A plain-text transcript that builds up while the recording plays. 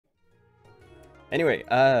Anyway,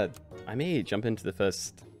 I may jump into the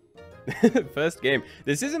first first game.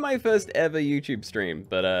 This isn't my first ever YouTube stream,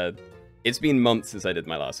 but it's been months since I did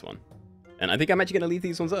my last one. And I think I'm actually going to leave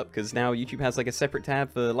these ones up, because now YouTube has like a separate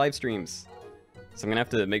tab for live streams. So I'm going to have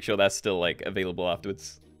to make sure that's still like available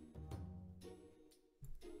afterwards.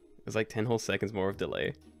 There's like 10 whole seconds more of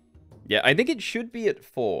delay. Yeah, I think it should be at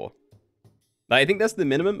 4. I think that's the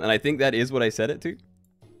minimum, and I think that is what I set it to.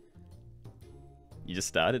 You just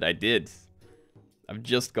started? I did. I've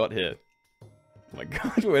just got here. Oh my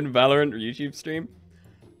god, we're in Valorant YouTube stream.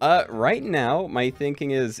 Right now, my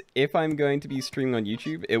thinking is, if I'm going to be streaming on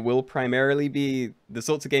YouTube, it will primarily be the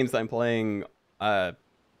sorts of games that I'm playing, well,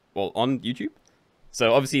 on YouTube.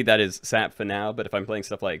 So obviously that is SAP for now, but if I'm playing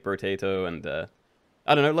stuff like Brotato and,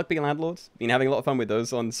 I don't know, Luck Being Landlords, been having a lot of fun with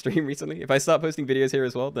those on stream recently. If I start posting videos here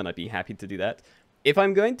as well, then I'd be happy to do that. If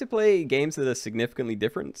I'm going to play games that are significantly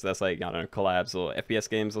different, so that's like, I don't know, collabs or FPS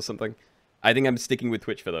games or something, I think I'm sticking with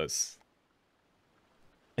Twitch for those.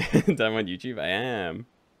 I'm on YouTube? I am.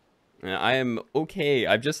 I am okay.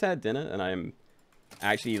 I've just had dinner and I'm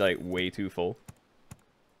actually like way too full.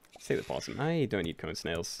 Say the possum. I don't eat cone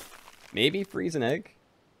snails. Maybe freeze an egg.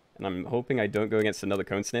 And I'm hoping I don't go against another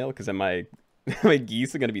cone snail, because then my my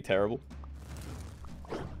geese are going to be terrible.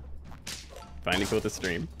 Finally caught the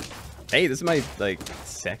stream. Hey, this is my like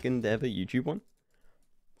second ever YouTube one.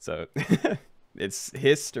 So it's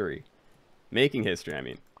history. Making history, I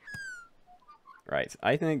mean. Right,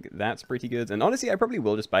 I think that's pretty good. And honestly, I probably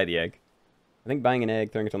will just buy the egg. I think buying an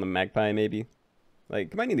egg, throwing it on the Magpie, maybe. Like,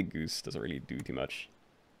 combining the goose doesn't really do too much.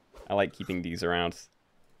 I like keeping these around.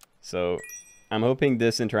 So, I'm hoping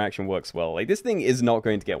this interaction works well. Like, this thing is not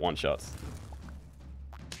going to get one-shots.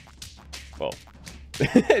 Well,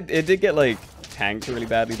 it did get, like, tanked really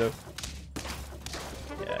badly, though.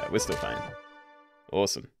 Yeah, we're still fine.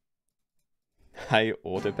 Awesome. Hi,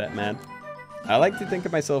 Autopet Man. I like to think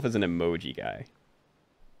of myself as an emoji guy.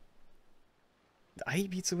 I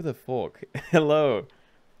eat pizza with a fork. Hello.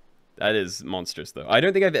 That is monstrous, though. I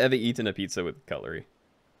don't think I've ever eaten a pizza with cutlery.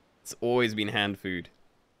 It's always been hand food.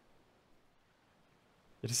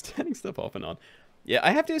 You're just turning stuff off and on. Yeah,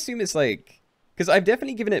 I have to assume it's like... Because I've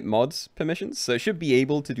definitely given it mods permissions, so it should be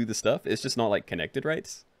able to do the stuff. It's just not, like, connected right.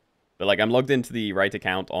 But, like, I'm logged into the right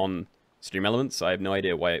account on Stream Elements, so I have no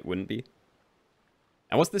idea why it wouldn't be.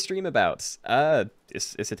 And what's the stream about?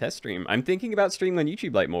 It's a test stream. I'm thinking about streaming on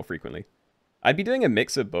YouTube, like, more frequently. I'd be doing a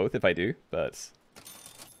mix of both if I do, but...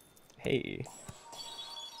 Hey.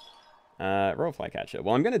 Royal Flycatcher.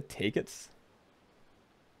 Well, I'm gonna take it.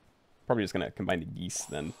 Probably just gonna combine the geese,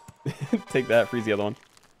 then. Take that, freeze the other one.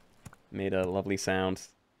 Made a lovely sound.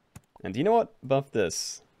 And you know what? Buff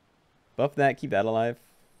this. Buff that, keep that alive.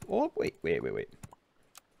 Oh, wait.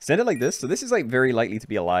 Send it like this. So this is like very likely to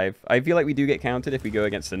be alive. I feel like we do get counted if we go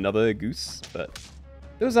against another goose, but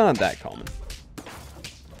those aren't that common.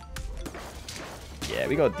 Yeah,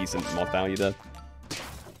 we got a decent moth value there.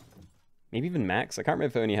 Maybe even max. I can't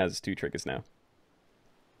remember if it only has 2 triggers now.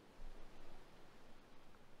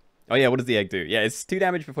 Oh yeah, what does the egg do? Yeah, it's 2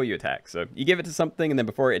 damage before you attack. So you give it to something, and then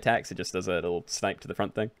before it attacks, it just does a little snipe to the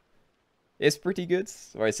front thing. It's pretty good,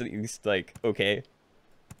 or it's at least like okay.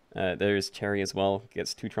 There's Cherry as well,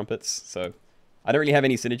 gets 2 trumpets, so I don't really have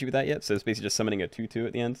any synergy with that yet, so it's basically just summoning a 2/2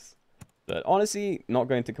 at the end. But honestly, not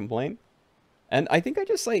going to complain. And I think I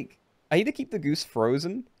just like, I either keep the goose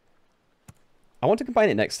frozen. I want to combine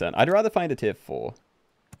it next turn. I'd rather find a tier 4.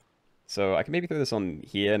 So I can maybe throw this on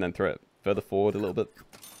here and then throw it further forward a little bit.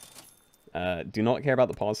 Do not care about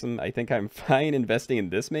the possum. I think I'm fine investing in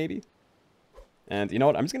this maybe. And you know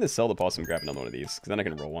what? I'm just going to sell the possum and grab another one of these, because then I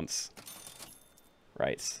can roll once.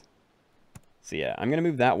 Right. So yeah, I'm going to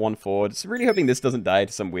move that one forward. Just really hoping this doesn't die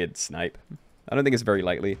to some weird snipe. I don't think it's very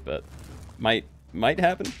likely, but might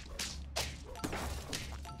happen.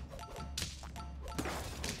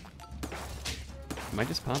 Might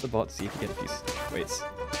just part the bot, see if you get a piece. Wait.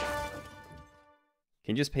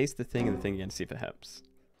 Can you just paste the thing and the thing again to see if it helps?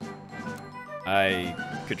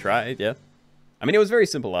 I could try, yeah. I mean, it was very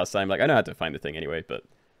simple last time. Like, I know how to find the thing anyway, but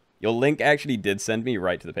your link actually did send me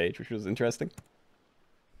right to the page, which was interesting.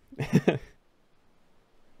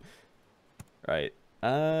 Right.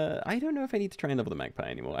 I don't know if I need to try and level the Magpie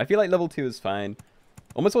anymore. I feel like level 2 is fine.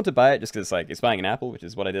 Almost want to buy it just because, like, it's buying an apple, which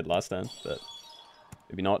is what I did last time, but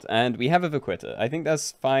maybe not. And we have a Vaquita. I think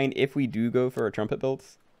that's fine if we do go for a trumpet build.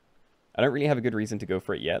 I don't really have a good reason to go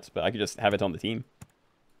for it yet, but I could just have it on the team.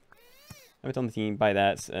 Have it on the team, buy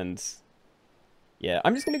that, and... Yeah,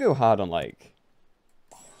 I'm just gonna go hard on, like...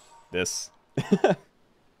 this.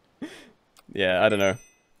 Yeah, I don't know.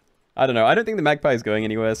 I don't think the Magpie is going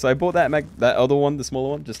anywhere, so I bought that other one, the smaller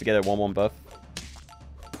one, just to get a 1/1 buff.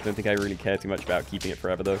 Don't think I really care too much about keeping it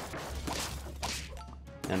forever, though.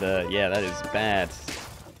 And, yeah, that is bad.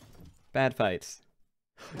 Bad fights.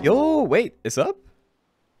 Yo, wait, it's up?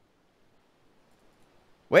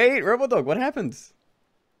 Wait, Robodog, what happened?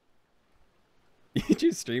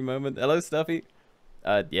 YouTube stream moment. Hello, Stuffy.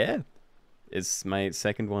 Yeah. It's my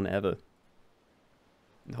second one ever.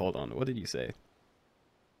 Hold on, what did you say?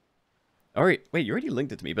 Alright, wait, you already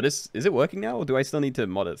linked it to me, but is it working now, or do I still need to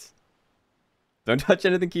mod it? Don't touch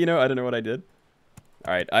anything, Keenoe. I don't know what I did.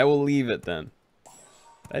 Alright, I will leave it then.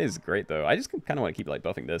 That is great, though. I just kind of want to keep, like,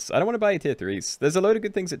 buffing this. I don't want to buy tier 3s. There's a load of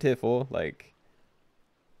good things at tier 4, like...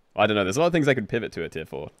 I don't know, there's a lot of things I could pivot to at tier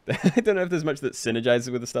 4. I don't know if there's much that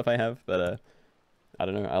synergizes with the stuff I have, but, I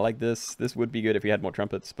don't know. I like this. This would be good if we had more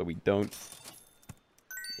trumpets, but we don't.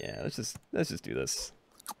 Yeah, let's just do this.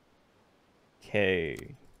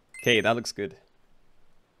 Okay. Okay, that looks good.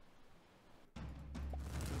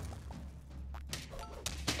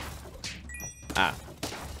 Ah.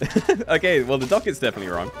 Okay, well, the docket's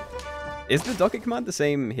definitely wrong. Is the docket command the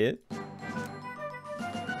same here?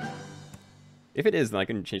 If it is, then I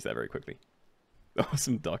can change that very quickly.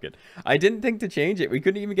 Awesome docket. I didn't think to change it. We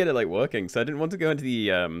couldn't even get it, like, working, so I didn't want to go into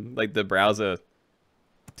the, like, the browser...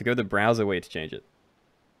 To go the browser way to change it.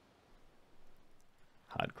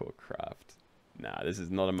 Hardcore craft. Nah, this is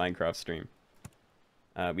not a Minecraft stream.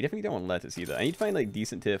 We definitely don't want lettuce either. I need to find, like,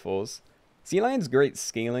 decent tier 4s. Sea Lion's great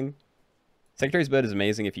scaling. Secretary's Bird is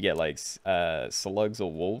amazing if you get, like, slugs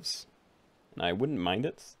or wolves. And I wouldn't mind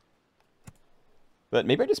it. But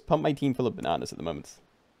maybe I just pump my team full of bananas at the moment.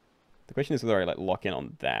 The question is whether I, like, lock in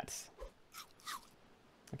on that.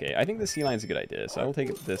 Okay, I think the Sea Lion's a good idea, so I will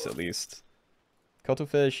take this at least.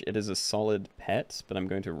 Cuttlefish, it is a solid pet, but I'm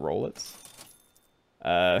going to roll it.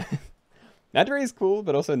 Manta is cool,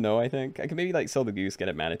 but also no, I think. I could maybe, like, sell the goose, get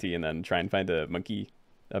a manatee, and then try and find a monkey,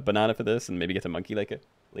 a banana for this, and maybe get a monkey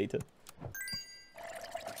later.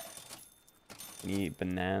 Any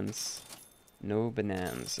bananas? No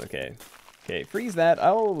bananas. Okay. Okay, freeze that.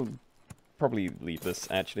 I'll probably leave this,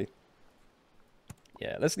 actually.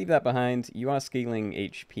 Yeah, let's leave that behind. You are scaling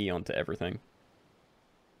HP onto everything.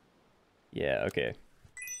 Yeah, okay.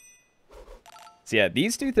 So yeah,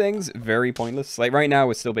 these two things, very pointless. Like, right now,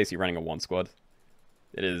 we're still basically running a 1 squad.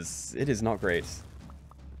 It is not great.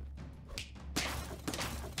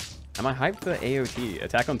 Am I hyped for AOT?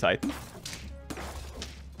 Attack on Titan?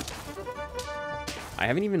 I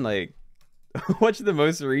haven't even, like, watched the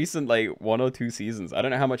most recent, like, 1 or 2 seasons. I don't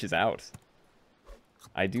know how much is out.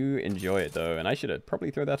 I do enjoy it, though, and I should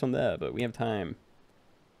probably throw that on there, but we have time.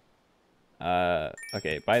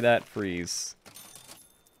 Okay, buy that, freeze.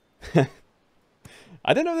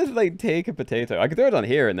 I don't know if, like, take a potato. I could throw it on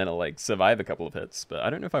here and then it'll, like, survive a couple of hits, but I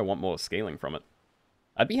don't know if I want more scaling from it.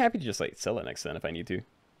 I'd be happy to just, like, sell it next turn if I need to.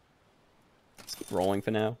 Let's keep rolling for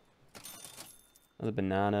now. Another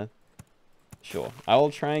banana. Sure. I'll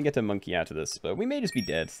try and get a monkey out of this, but we may just be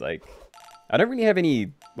dead. Like, I don't really have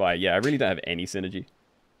any... Well, yeah, I really don't have any synergy.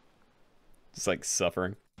 Just, like,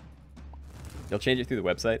 suffering. They'll change it through the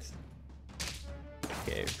website.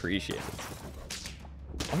 Okay, appreciate it.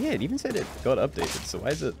 Oh yeah, it even said it got updated, so why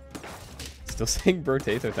is it still saying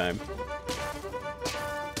brotato time?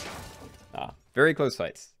 Ah, very close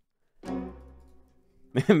fights.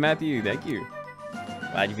 Matthew, thank you.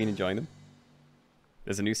 Glad you've been enjoying them.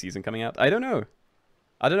 There's a new season coming out. I don't know.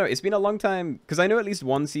 I don't know. It's been a long time, because I know at least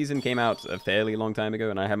one season came out a fairly long time ago,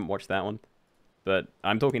 and I haven't watched that one. But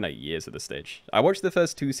I'm talking like years at this stage. I watched the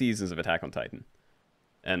first 2 seasons of Attack on Titan.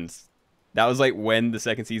 And that was like when the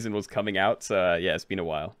second season was coming out, so yeah, it's been a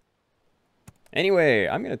while. Anyway,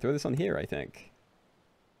 I'm going to throw this on here, I think.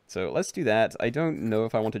 So let's do that. I don't know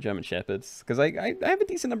if I want a German Shepherd, because I have a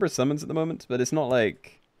decent number of summons at the moment, but it's not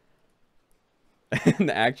like an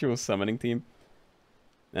actual summoning team.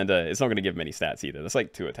 And it's not going to give many stats either. That's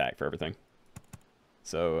like 2 attack for everything.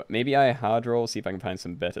 So maybe I hard roll, see if I can find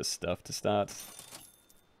some better stuff to start.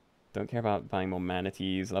 Don't care about buying more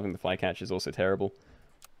manatees. Loving the flycatch is also terrible.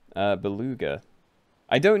 Beluga.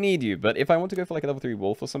 I don't need you, but if I want to go for like a level 3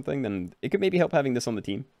 wolf or something, then it could maybe help having this on the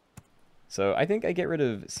team. So I think I get rid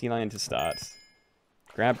of Sea Lion to start.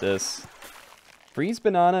 Grab this. Freeze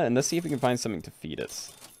banana, and let's see if we can find something to feed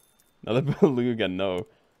it. Another beluga, no.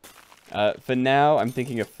 For now, I'm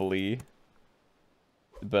thinking a flea.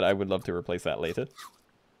 But I would love to replace that later.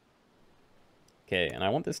 Okay, and I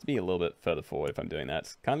want this to be a little bit further forward if I'm doing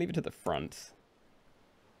that. Can't leave it to the front.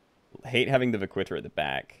 Hate having the Vaquita at the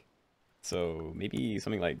back. So maybe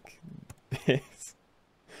something like this.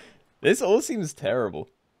 This all seems terrible.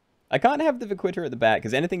 I can't have the Vaquita at the back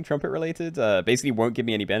because anything trumpet related basically won't give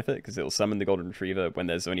me any benefit because it'll summon the Golden Retriever when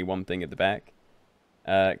there's only one thing at the back.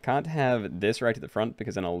 Can't have this right at the front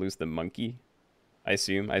because then I'll lose the monkey. I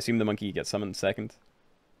assume the monkey gets summoned second.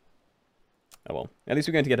 Oh well. At least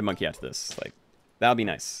we're going to get a monkey out of this. Like, that'll be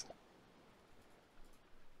nice.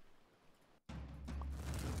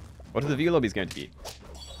 What are the view lobbies going to be?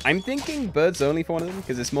 I'm thinking birds only for one of them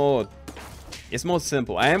because it's more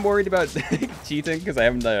simple. I am worried about cheating because I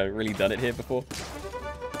haven't really done it here before.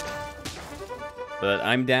 But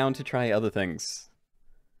I'm down to try other things.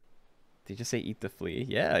 Did you just say eat the flea?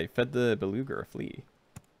 Yeah, I fed the beluga a flea.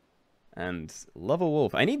 And love a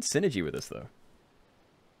wolf. I need synergy with this though.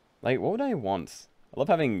 Like, what would I want? I love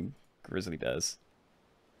having grizzly bears.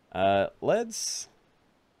 Let's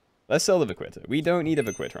sell the Vaquitta. We don't need a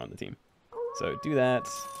Vaquitta on the team. So do that.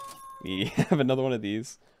 We have another one of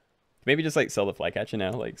these. Maybe just like sell the flycatcher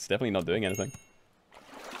now. Like, it's definitely not doing anything.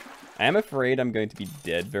 I am afraid I'm going to be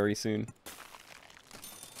dead very soon.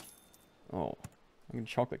 Oh, I'm gonna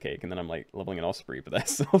chocolate cake and then I'm like leveling an osprey, but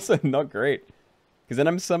that's also not great. Because then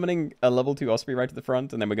I'm summoning a level 2 osprey right to the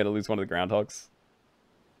front and then we're gonna lose one of the groundhogs.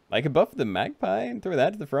 I could buff the magpie and throw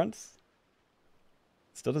that to the front.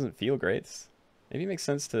 Still doesn't feel great. Maybe it makes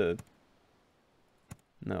sense to...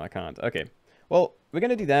 No, I can't. Okay. Well, we're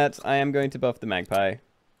gonna do that. I am going to buff the magpie.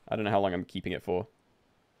 I don't know how long I'm keeping it for.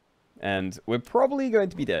 And we're probably going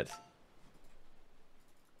to be dead.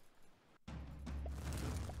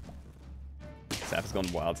 Sap has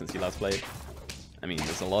gone wild since he last played. I mean,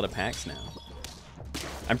 there's a lot of packs now.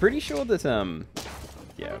 I'm pretty sure that,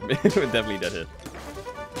 yeah, we're definitely dead here.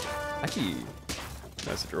 Actually,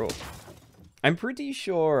 that's a draw. I'm pretty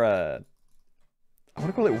sure, I want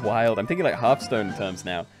to call it wild. I'm thinking like Hearthstone terms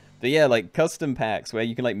now. But yeah, like custom packs where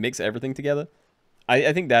you can like mix everything together.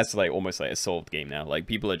 I think that's like almost like a solved game now. Like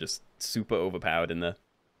people are just super overpowered in the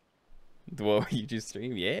Dwarf YouTube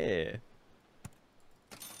stream. Yeah.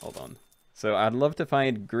 Hold on. So I'd love to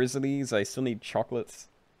find grizzlies. I still need chocolates.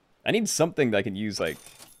 I need something that I can use like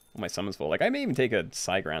all my summons for. Like I may even take a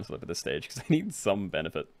Psyground flip at this stage because I need some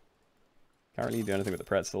benefit. Can't really do anything with the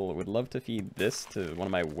pretzel. Would love to feed this to one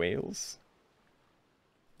of my whales.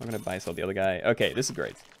 I'm gonna buy sell the other guy. Okay, this is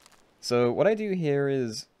great. So what I do here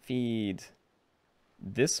is feed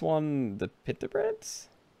this one the pita breads?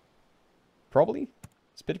 Probably.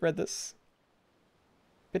 Is pita bread this?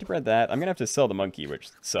 Pita bread that. I'm gonna have to sell the monkey, which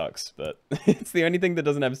sucks, but it's the only thing that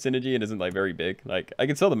doesn't have synergy and isn't like very big. Like I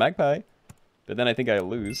could sell the magpie, but then I think I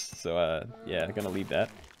lose. So yeah, I'm gonna leave that.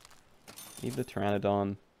 Leave the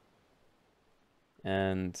pteranodon.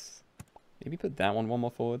 And maybe put that one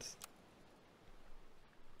more forward.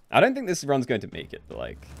 I don't think this run's going to make it, but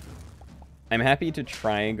like, I'm happy to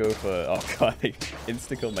try and go for, oh god, they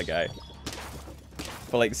insta-killed my guy.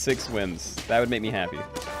 For like 6 wins. That would make me happy.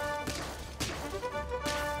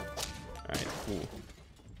 Alright, cool.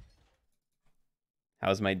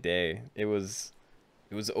 How's my day? It was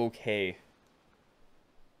okay.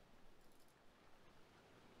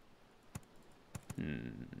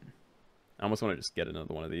 I almost want to just get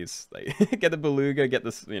another one of these. Like, get the beluga, get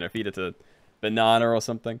this, you know, feed it to banana or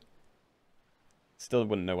something. Still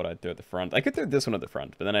wouldn't know what I'd do at the front. I could throw this one at the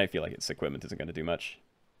front, but then I feel like its equipment isn't going to do much.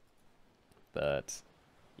 But,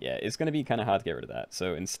 yeah, it's going to be kind of hard to get rid of that.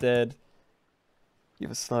 So instead, you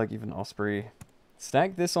have a slug, you have an osprey.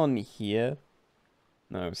 Stack this on here.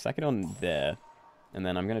 No, stack it on there. And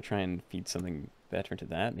then I'm going to try and feed something better into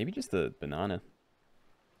that. Maybe just the banana.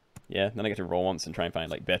 Yeah, then I get to roll once and try and find,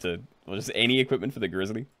 like, better, or just any equipment for the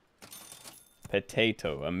grizzly.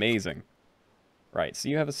 Potato. Amazing. Right, so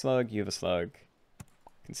you have a slug, you have a slug.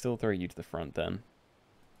 Can still throw you to the front, then.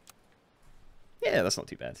 Yeah, that's not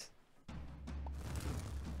too bad.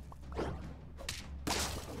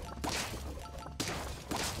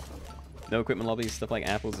 No equipment lobbies, stuff like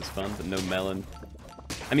apples is fun, but no melon.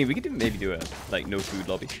 I mean, we could maybe do a, like, no food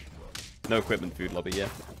lobby. No equipment food lobby, yeah.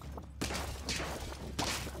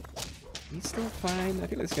 He's still fine. I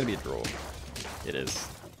feel like it's going to be a draw. It is.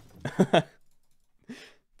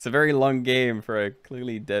 It's a very long game for a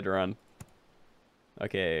clearly dead run.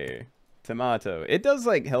 Okay. Tomato. It does,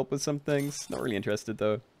 like, help with some things. Not really interested,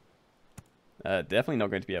 though. Definitely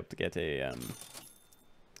not going to be able to get a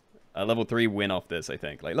level 3 win off this, I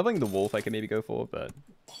think. Like, leveling the wolf I could maybe go for, but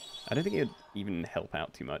I don't think it would even help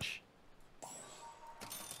out too much.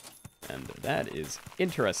 And that is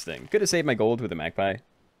interesting. Could have saved my gold with a magpie.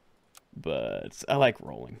 But I like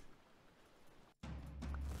rolling.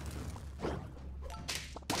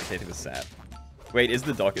 Potato with sap. Wait, is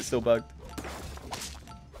the docket still bugged?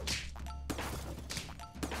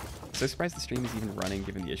 So surprised the stream is even running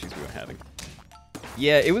given the issues we were having.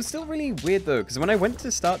 Yeah, it was still really weird though, because when I went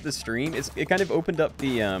to start the stream, it kind of opened up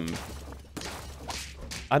the, I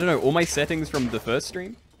don't know, all my settings from the first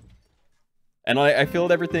stream. And I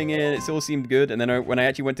filled everything in, it still seemed good, and then when I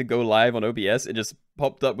actually went to go live on OBS, it just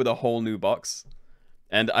popped up with a whole new box.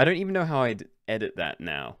 And I don't even know how I'd edit that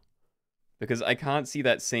now. Because I can't see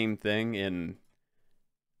that same thing in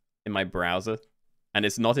my browser. And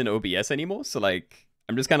it's not in OBS anymore, so like,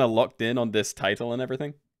 I'm just kind of locked in on this title and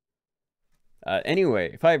everything.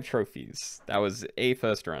 Anyway, 5 trophies. That was a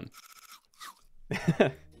first run.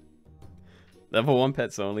 Level 1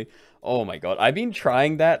 pets only. Oh my god, I've been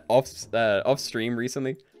trying that off stream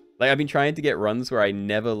recently. Like, I've been trying to get runs where I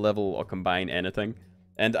never level or combine anything.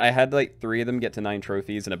 And I had like 3 of them get to 9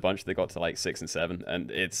 trophies and a bunch that got to like 6 and 7. And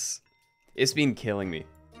it's been killing me.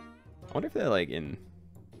 I wonder if they're like in...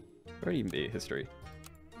 Where would even be history?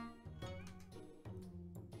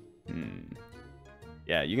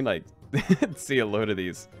 Yeah, you can like see a load of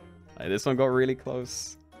these. Like, this one got really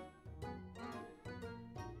close.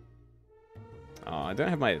 Oh, I don't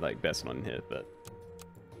have my like best one here, but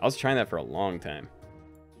I was trying that for a long time.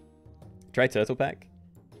 Try Turtle Pack.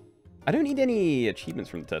 I don't need any achievements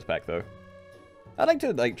from the Turtle Pack though. I'd like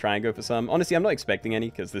to like try and go for some. Honestly, I'm not expecting any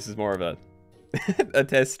because this is more of a a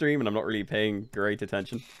test stream and I'm not really paying great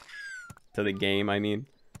attention to the game, I mean.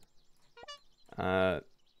 Yeah,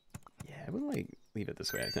 we'll like leave it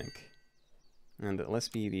this way, I think. And let's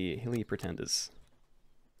be the Hilly Pretenders.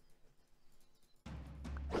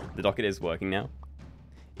 The docket is working now.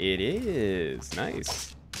 It is.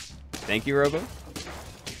 Nice. Thank you, Robo.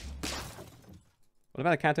 What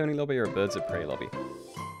about a cat-only lobby or a birds of prey lobby?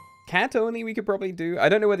 Cat-only we could probably do. I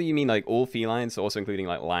don't know whether you mean like all felines, also including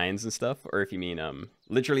like lions and stuff, or if you mean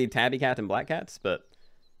literally tabby cat and black cats, but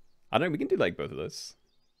I don't know, we can do like both of those.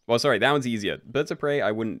 Well, sorry, that one's easier. Birds of prey,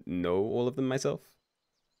 I wouldn't know all of them myself.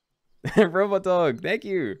 Robot Dog, thank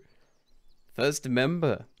you. First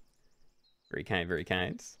member. Very kind, very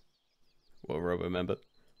kind. Well, Robo member.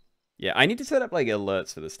 Yeah, I need to set up like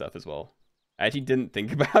alerts for this stuff as well. I actually didn't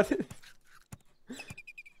think about it.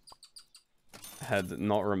 Had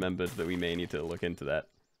not remembered that we may need to look into that.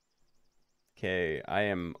 Okay, I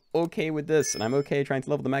am okay with this, and I'm okay trying to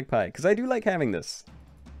level the Magpie, because I do like having this.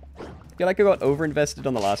 I feel like I got over-invested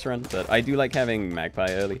on the last run, but I do like having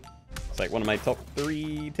Magpie early. It's like one of my top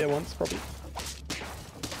 3 tier 1s, probably.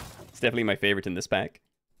 It's definitely my favorite in this pack.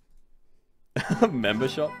 Member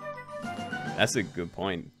shop? That's a good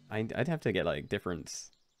point. I'd have to get like different...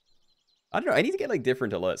 I don't know, I need to get like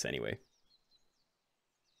different alerts anyway.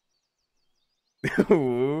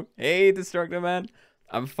 Ooh, hey, Destructo Man.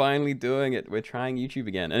 I'm finally doing it. We're trying YouTube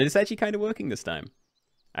again. And it's actually kind of working this time.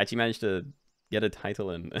 I actually managed to get a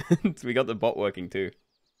title in. We got the bot working too.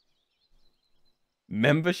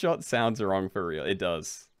 Member shot sounds wrong for real. It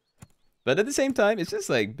does. But at the same time, it's just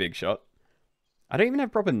like big shot. I don't even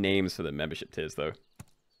have proper names for the membership tiers though.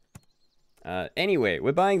 Anyway,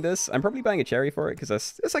 we're buying this. I'm probably buying a cherry for it because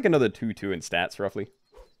that's like another 2-2 in stats roughly.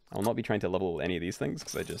 I'll not be trying to level any of these things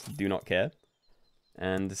because I just do not care.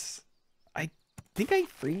 And I think I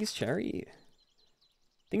freeze cherry.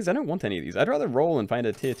 Thing is, I don't want any of these. I'd rather roll and find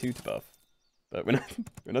a tier 2 to buff. But we're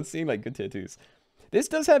not seeing like good tier 2s. This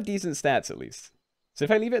does have decent stats at least. So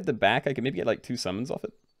if I leave it at the back, I can maybe get like 2 summons off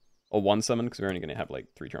it. Or 1 summon because we're only going to have like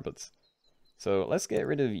 3 trumpets. So let's get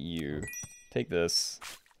rid of you. Take this.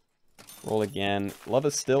 Roll again. Love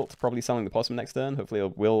a stilt. Probably selling the possum next turn. Hopefully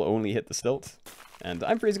it will only hit the stilt. And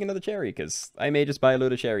I'm freezing another cherry because I may just buy a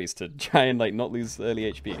load of cherries to try and like not lose early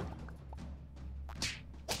HP.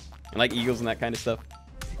 And like eagles and that kind of stuff.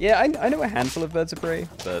 Yeah, I know a handful of birds of prey,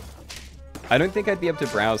 but I don't think I'd be able to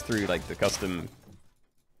browse through like the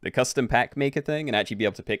custom pack maker thing and actually be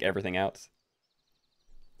able to pick everything out.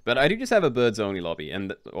 But I do just have a birds only lobby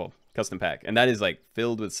and well, custom pack, and that is like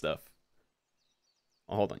filled with stuff.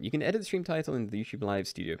 Oh, hold on, you can edit the stream title in the YouTube Live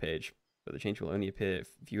studio page, but the change will only appear if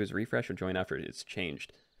viewers refresh or join after it's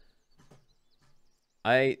changed.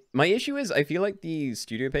 My issue is I feel like the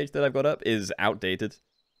studio page that I've got up is outdated.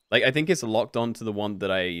 Like I think it's locked on to the one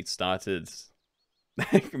that I started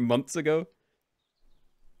like months ago.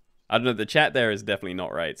 I don't know, the chat there is definitely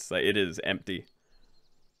not right. It's like, it is empty.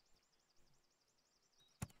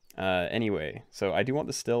 Anyway, so I do want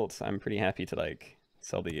the stilt. I'm pretty happy to like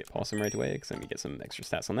sell the possum right away because let me get some extra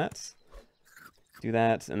stats on that. Do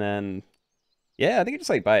that, and then yeah, I think I just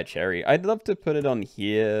like buy a cherry. I'd love to put it on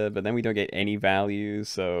here, but then we don't get any value,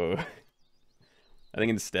 so I think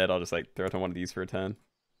instead I'll just like throw it on one of these for a turn.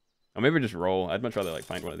 Or maybe just roll. I'd much rather like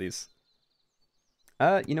find one of these.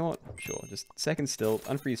 You know what? Sure, just second stilt,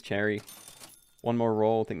 unfreeze cherry. One more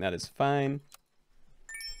roll, I think that is fine.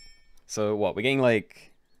 So what, we're getting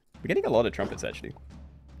a lot of trumpets actually.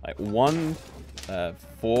 Like 1,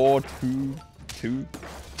 4, 2, 2.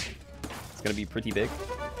 It's gonna be pretty big.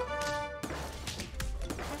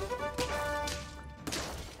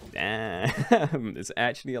 Damn, it's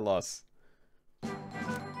actually a loss.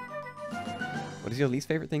 What is your least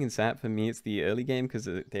favorite thing in SAP? For me, it's the early game because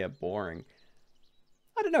they are boring.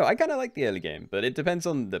 I don't know. I kind of like the early game, but it depends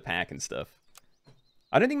on the pack and stuff.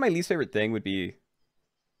 I don't think my least favorite thing would be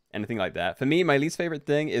anything like that. For me, my least favorite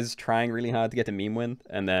thing is trying really hard to get a meme win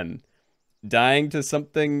and then dying to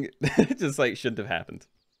something that just like shouldn't have happened.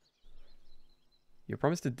 You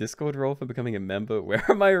promised a Discord role for becoming a member. Where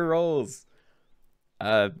are my roles?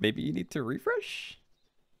 Maybe you need to refresh?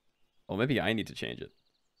 Or maybe I need to change it.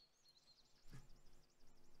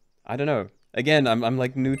 I don't know. Again, I'm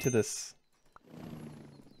like new to this.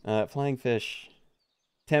 Flying fish.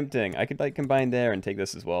 Tempting. I could like combine there and take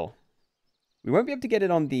this as well. We won't be able to get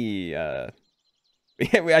it on the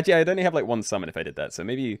actually I'd only have like one summon if I did that, so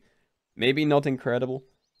maybe not incredible.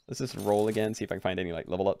 Let's just roll again, see if I can find any like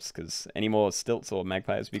level ups, because any more stilts or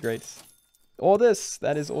magpies would be great. Or this,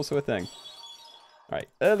 that is also a thing. Alright,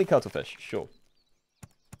 early cuttlefish, sure.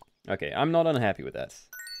 Okay, I'm not unhappy with that.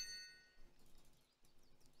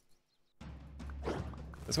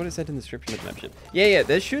 That's what it said in the description of the membership. Yeah,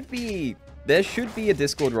 there should be a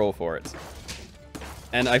Discord role for it.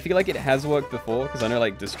 And I feel like it has worked before, because I know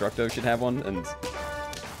like Destructo should have one, and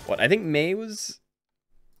what, I think May was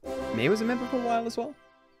a member for a while as well?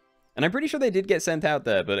 And I'm pretty sure they did get sent out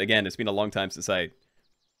there, but again, it's been a long time since I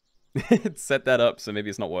set that up, so maybe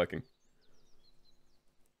it's not working.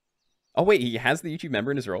 Oh wait, he has the YouTube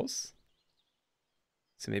member in his roles?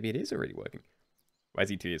 So maybe it is already working. Why is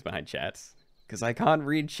he 2 years behind chat? Because I can't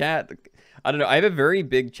read chat. I don't know, I have a very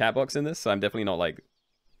big chat box in this, so I'm definitely not like...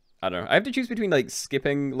 I don't know, I have to choose between like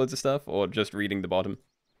skipping loads of stuff or just reading the bottom.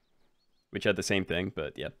 Which are the same thing,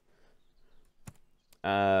 but yeah.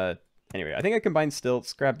 Anyway, I think I combine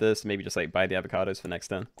stilts, grab this, maybe just like buy the avocados for next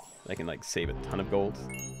turn. I can like save a ton of gold.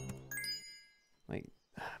 Like,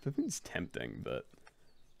 it's tempting, but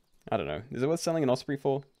I don't know. Is it worth selling an Osprey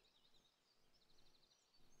for?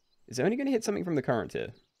 Is it only going to hit something from the current tier?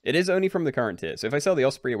 It is only from the current tier, so if I sell the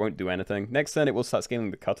Osprey, it won't do anything. Next turn, it will start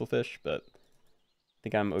scaling the cuttlefish, but I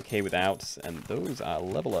think I'm okay without. And those are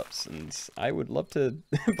level ups, and I would love to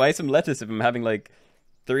buy some lettuce if I'm having like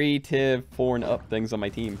 3 tier 4 and up things on my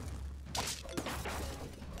team.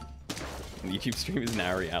 The YouTube stream is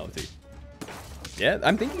now a reality. Yeah,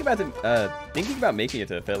 I'm thinking about making it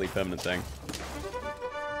a fairly permanent thing.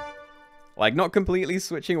 Like, not completely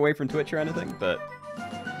switching away from Twitch or anything, but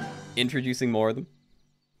introducing more of them.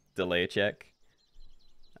 Delay check.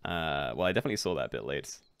 Well, I definitely saw that a bit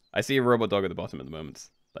late. I see a robot dog at the bottom at the moment.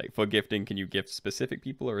 Like, for gifting, can you gift specific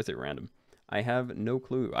people or is it random? I have no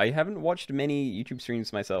clue. I haven't watched many YouTube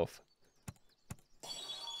streams myself.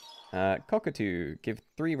 Cockatoo. Give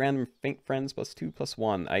 3 random faint friends plus 2 plus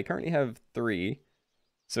 1. I currently have 3.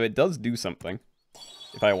 So it does do something.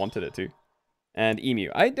 If I wanted it to. And emu.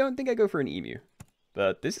 I don't think I go for an emu.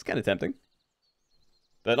 But this is kind of tempting.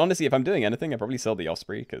 But honestly, if I'm doing anything, I'd probably sell the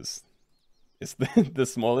Osprey, because it's the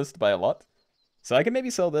smallest by a lot. So I can maybe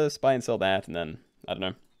sell this, buy and sell that, and then, I don't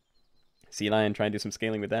know. Sea Lion, try and do some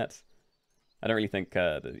scaling with that. I don't really think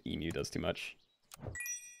the emu does too much.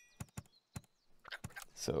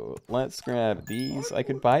 So let's grab these. I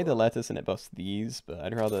could buy the lettuce and it buffs these, but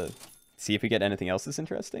I'd rather see if we get anything else that's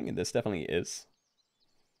interesting, and this definitely is.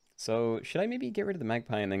 So should I maybe get rid of the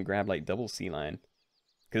Magpie and then grab like double Sea Lion?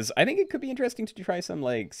 Because I think it could be interesting to try some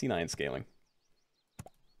like Sea Lion scaling.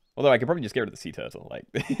 Although I could probably just get rid of the Sea Turtle. Like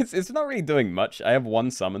it's not really doing much. I have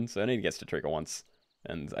 1 summon, so it only gets to trigger once.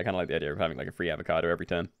 And I kind of like the idea of having like a free avocado every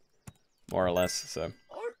turn. More or less, so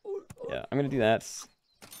yeah, I'm going to do that.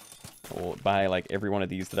 I'll buy like every one of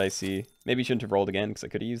these that I see. Maybe shouldn't have rolled again because I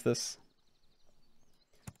could have used this.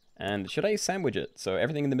 And should I sandwich it? So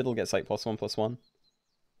everything in the middle gets like +1/+1?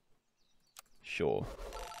 Sure.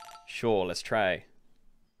 Sure, let's try.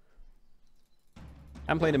 I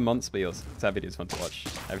haven't played in months, but that video is fun to watch.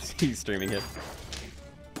 I see you streaming here.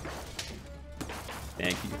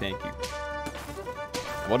 Thank you, thank you.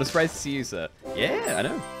 What a surprise to see you, sir. Yeah, I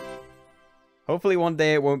know. Hopefully one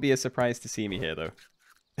day it won't be a surprise to see me here, though.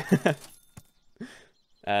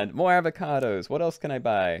 And more avocados. What else can I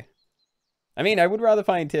buy? I mean, I would rather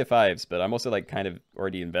find tier 5s, but I'm also like kind of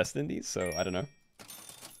already invested in these, so I don't know.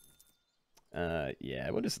 Yeah,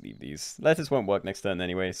 we'll just leave these. Lettuce won't work next turn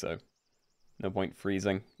anyway, so no point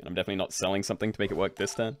freezing. And I'm definitely not selling something to make it work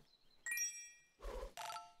this turn.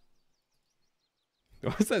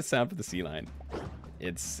 What was that sound for the sea lion?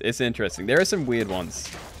 It's interesting. There are some weird ones.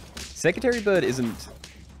 Secretary Bird isn't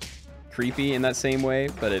creepy in that same way,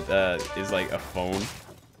 but it is like a phone.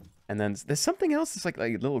 And then there's something else that's like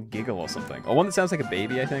a little giggle or something. Or one that sounds like a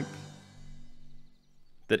baby, I think.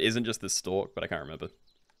 That isn't just the stork, but I can't remember.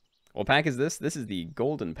 What pack is this? This is the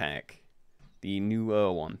golden pack. The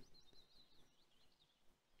newer one.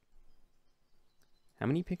 How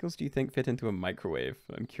many pickles do you think fit into a microwave?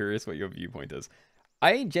 I'm curious what your viewpoint is.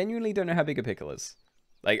 I genuinely don't know how big a pickle is.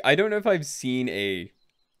 Like, I don't know if I've seen a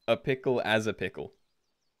pickle as a pickle.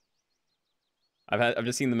 I've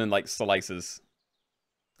just seen them in like slices.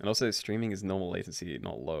 And also streaming is normal latency,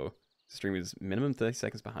 not low. Streaming is minimum 30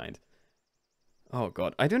 seconds behind. Oh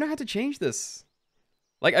god, I don't know how to change this.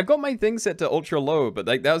 Like, I've got my thing set to ultra low, but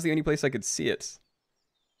like that was the only place I could see it.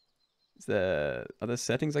 Is there other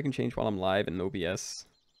settings I can change while I'm live in OBS?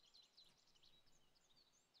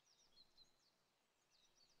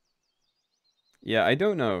 Yeah, I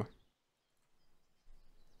don't know.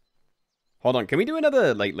 Hold on, can we do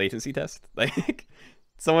another like latency test? Like,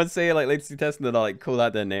 someone say like latency test, and then I'll like call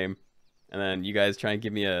out their name, and then you guys try and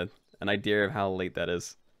give me an idea of how late that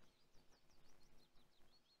is.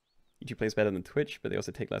 YouTube plays better than Twitch, but they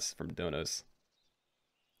also take less from donos.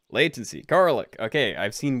 Latency, garlic. Okay,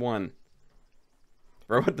 I've seen one.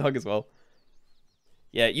 Robot dog as well.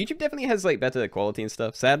 Yeah, YouTube definitely has like better quality and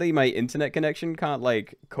stuff. Sadly, my internet connection can't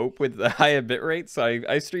like cope with the higher bitrate, so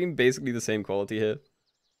I stream basically the same quality here.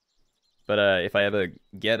 But if I ever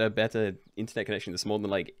get a better internet connection that's more than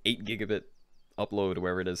like 8 gigabit upload or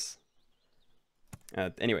wherever it is.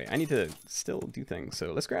 Anyway, I need to still do things,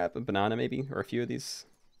 so let's grab a banana maybe, or a few of these.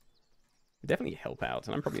 Definitely help out,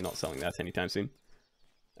 and I'm probably not selling that anytime soon.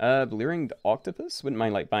 Blue-ringed octopus? Wouldn't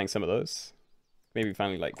mind like buying some of those. Maybe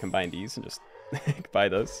finally like combine these and just buy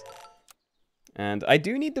those. And I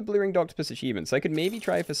do need the blue-ringed octopus achievement, so I could maybe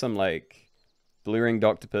try for some like blue-ringed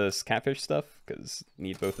octopus catfish stuff, because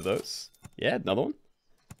need both of those. Yeah, another one.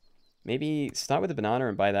 Maybe start with the banana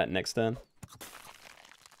and buy that next turn.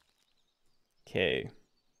 Okay,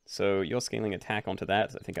 so you're scaling attack onto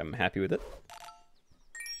that. I think I'm happy with it.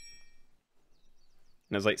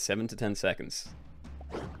 And it was like 7 to 10 seconds.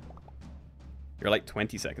 You're like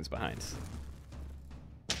 20 seconds behind.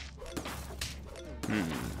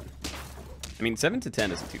 I mean, 7 to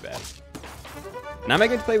 10 isn't too bad. Now am I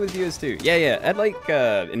going to play with viewers too? Yeah. At like,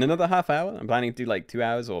 in another half hour, I'm planning to do like 2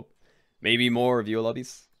 hours or maybe more viewer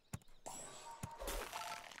lobbies.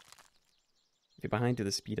 If you're behind, do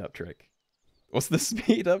the speed up trick. What's the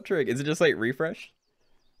speed up trick? Is it just like refresh?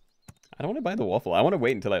 I don't want to buy the waffle. I want to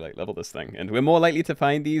wait until I like level this thing. And we're more likely to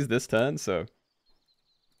find these this turn, so...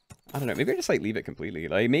 I don't know. Maybe I just like leave it completely.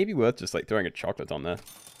 Like, it may be worth just like throwing a chocolate on there.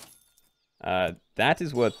 That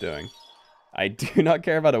is worth doing. I do not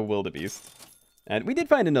care about a wildebeest. And we did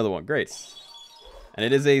find another one. Great. And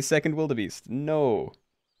it is a second wildebeest. No.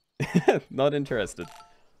 Not interested.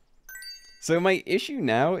 So my issue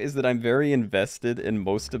now is that I'm very invested in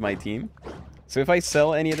most of my team. So if I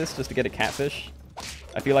sell any of this just to get a catfish,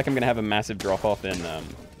 I feel like I'm going to have a massive drop-off in,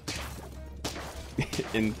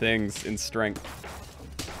 in strength.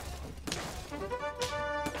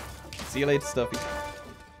 See you later, Stuffy.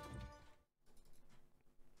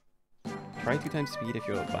 Try 2 times speed if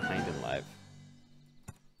you're behind in live.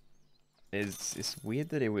 It's weird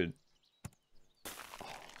that it would...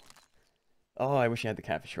 Oh, I wish I had the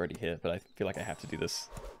catfish already here, but I feel like I have to do this.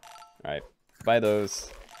 Alright, buy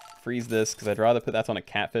those. Freeze this, because I'd rather put that on a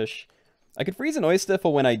catfish. I could freeze an oyster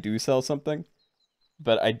for when I do sell something,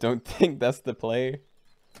 but I don't think that's the play.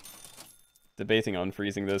 Debating on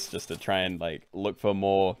freezing this just to try and like look for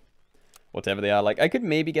more whatever they are. Like, I could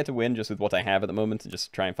maybe get a win just with what I have at the moment and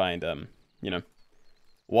just try and find, you know,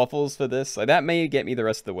 waffles for this. Like, that may get me the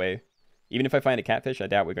rest of the way. Even if I find a catfish, I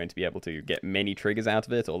doubt we're going to be able to get many triggers out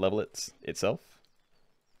of it or level it itself.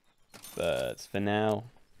 But for now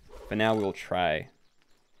we'll try.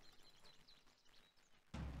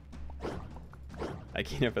 I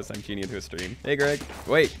can't know I'm tuning into a stream. Hey, Greg.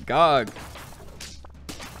 Wait, Gog.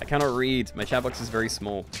 I cannot read. My chat box is very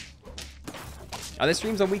small. Are there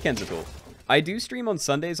streams on weekends at all? I do stream on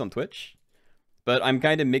Sundays on Twitch, but I'm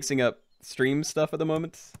kind of mixing up stream stuff at the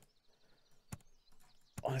moment.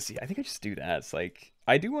 Honestly, I think I just do that. It's like,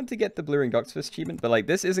 I do want to get the blue-ringed octopus achievement, but like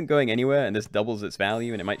this isn't going anywhere, and this doubles its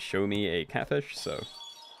value, and it might show me a catfish, so...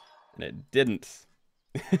 And it didn't.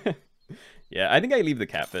 Yeah, I think I leave the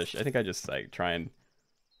catfish. I think I just like try and...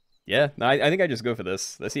 Yeah, no, I think I just go for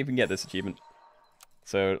this. Let's see if we can get this achievement.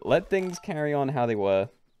 So, let things carry on how they were.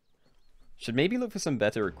 Should maybe look for some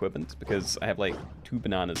better equipment, because I have like 2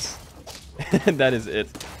 bananas. And that is it.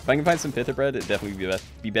 If I can find some pita bread, it'd definitely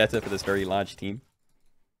be better for this very large team.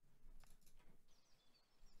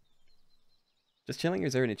 Just chilling, or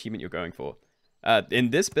is there an achievement you're going for?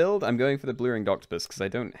 In this build, I'm going for the blue-ringed octopus, because I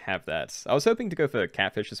don't have that. I was hoping to go for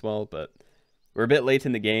catfish as well, but we're a bit late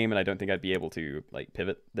in the game, and I don't think I'd be able to, like,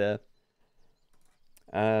 pivot there.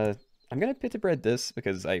 I'm going to pita bread this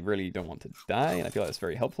because I really don't want to die, and I feel like that's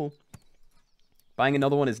very helpful. Buying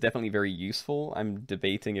another one is definitely very useful. I'm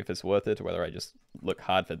debating if it's worth it or whether I just look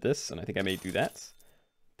hard for this, and I think I may do that.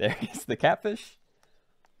 There is the catfish.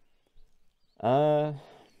 I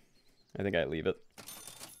think I leave it.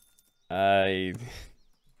 I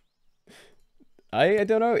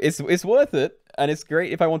don't know. It's worth it, and it's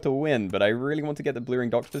great if I want to win, but I really want to get the Blue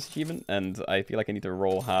Ringed Octopus achievement, and I feel like I need to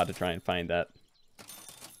roll hard to try and find that.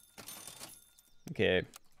 Okay.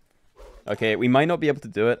 Okay, we might not be able to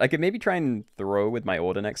do it. I could maybe try and throw with my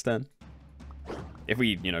order next turn. If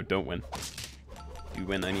we, you know, don't win. You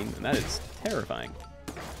win, I mean, and that is terrifying.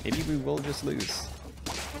 Maybe we will just lose.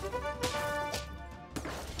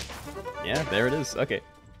 Yeah, there it is. Okay.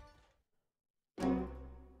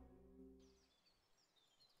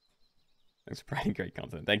 Thanks for providing great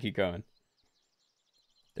content. Thank you, Cohen.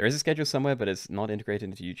 There is a schedule somewhere, but it's not integrated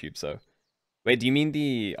into YouTube, so... Wait, do you mean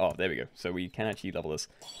the... Oh, there we go. So we can actually level this.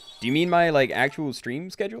 Do you mean my, like, actual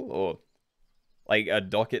stream schedule? Or, like, a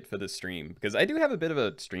docket for the stream? Because I do have a bit of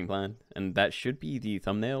a stream plan, and that should be the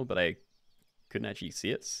thumbnail, but I couldn't actually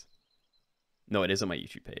see it. No, it is on my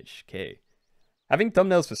YouTube page. Okay. Having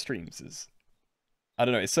thumbnails for streams is... I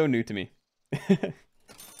don't know, it's so new to me.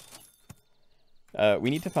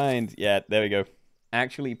 We need to find... Yeah, there we go.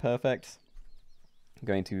 Actually perfect. I'm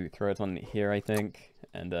going to throw it on here, I think.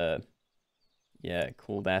 And, yeah,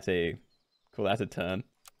 call that a turn.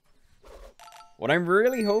 What I'm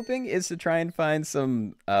really hoping is to try and find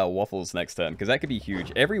some waffles next turn, because that could be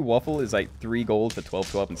huge. Every waffle is like 3 gold for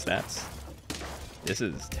 12/12 in stats. This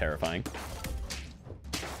is terrifying.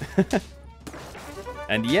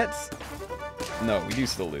 And yet, no, we do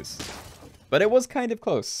still lose. But it was kind of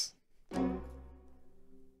close.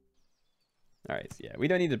 Alright, yeah, we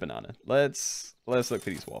don't need a banana. Let's look for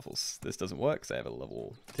these waffles. This doesn't work, because I have a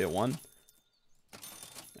level tier 1.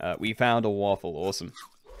 We found a waffle. Awesome.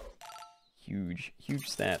 Huge, huge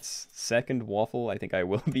stats. Second waffle. I think I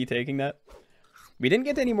will be taking that. We didn't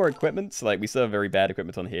get any more equipment. So, like, we still have very bad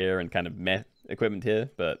equipment on here and kind of meh equipment here.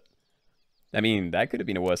 But, I mean, that could have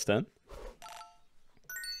been a worse turn.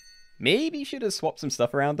 Maybe should have swapped some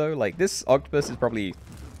stuff around, though. Like, this octopus is probably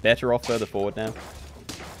better off further forward now.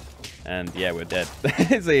 And, yeah, we're dead.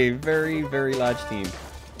 It's a very, very large team.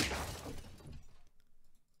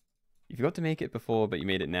 You forgot to make it before, but you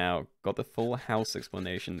made it now. Got the full house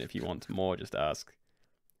explanation. If you want more, just ask.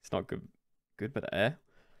 It's not good. Good, but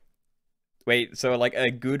Wait, so like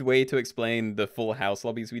a good way to explain the full house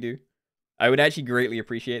lobbies we do? I would actually greatly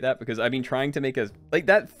appreciate that, because I've been trying to make a... Like,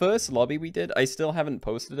 that first lobby we did, I still haven't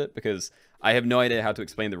posted it, because I have no idea how to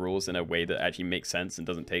explain the rules in a way that actually makes sense and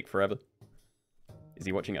doesn't take forever. Is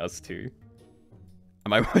he watching us too?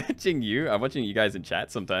 Am I watching you? I'm watching you guys in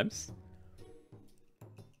chat sometimes.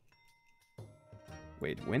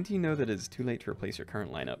 Wait, when do you know that it's too late to replace your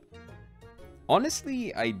current lineup?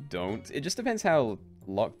 Honestly, I don't. It just depends how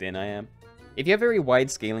locked in I am. If you have very wide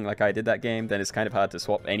scaling like I did that game, then it's kind of hard to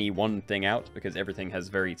swap any one thing out, because everything has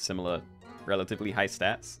very similar, relatively high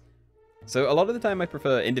stats. So a lot of the time I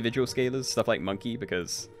prefer individual scalers, stuff like Monkey,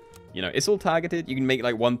 because, you know, it's all targeted. You can make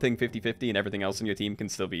like one thing 50-50 and everything else in your team can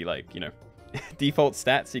still be like, you know, default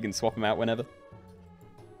stats, so you can swap them out whenever.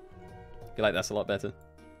 I feel like that's a lot better.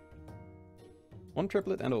 One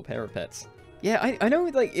triplet and or pair of pets. Yeah, I know,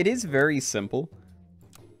 like, it is very simple,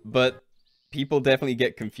 but people definitely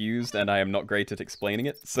get confused, and I am not great at explaining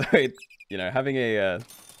it. So, you know, having a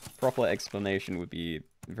proper explanation would be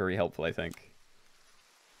very helpful, I think.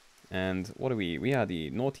 And what are we? We are the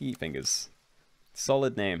Naughty Fingers.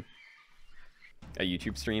 Solid name. A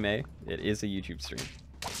YouTube stream, eh? It is a YouTube stream.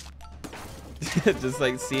 Just,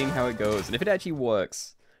 like, seeing how it goes, and if it actually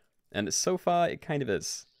works. And so far, it kind of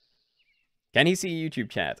is. Can he see YouTube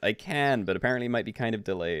chat? I can, but apparently it might be kind of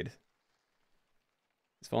delayed.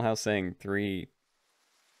 Is Full House saying 3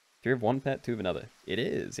 of one pet, 2 of another? It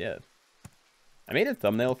is, yeah. I made a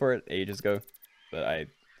thumbnail for it ages ago, but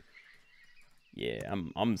yeah,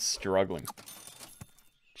 I'm struggling.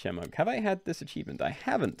 Chipmunk. Have I had this achievement? I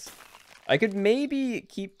haven't. I could maybe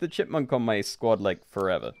keep the Chipmunk on my squad, like,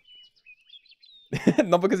 forever.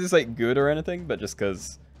 Not because it's, like, good or anything, but just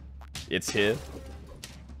because it's here.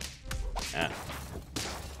 Ah.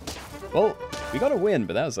 Well, we got a win,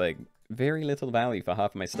 but that was like very little value for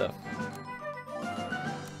half of my stuff.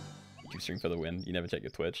 YouTube stream for the win. You never check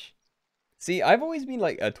your Twitch. See, I've always been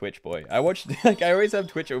like a Twitch boy. I watched, like, I always have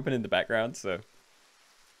Twitch open in the background, so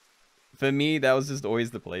for me, that was just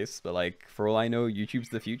always the place. But like, for all I know, YouTube's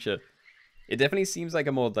the future. It definitely seems like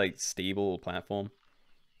a more like stable platform.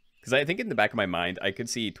 Because I think in the back of my mind, I could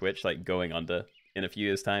see Twitch like going under in a few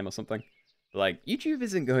years' time or something. Like, YouTube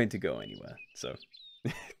isn't going to go anywhere, so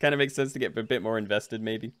Kind of makes sense to get a bit more invested,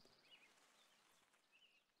 maybe.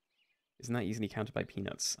 Isn't that easily countered by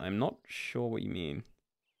peanuts? I'm not sure what you mean.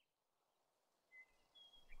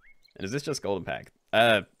 And is this just golden pack?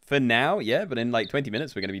 For now, yeah, but in like 20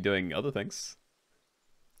 minutes, we're going to be doing other things.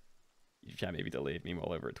 You chat maybe delayed me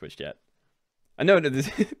all over at Twitch chat. I know,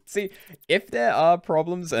 see, if there are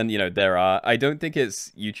problems, and you know, there are, I don't think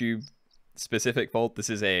it's YouTube specific fault. This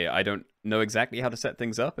is I don't know exactly how to set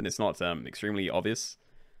things up, and it's not extremely obvious.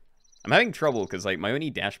 I'm having trouble because like my only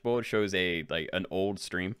dashboard shows an old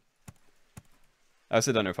stream. I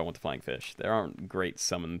also don't know if I want the flying fish. There aren't great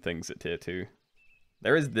summon things at tier 2.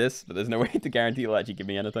 There is this, but there's no way to guarantee it'll actually give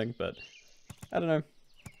me anything, but I don't know.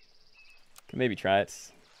 Can maybe try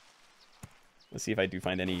it. Let's see if I do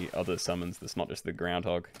find any other summons that's not just the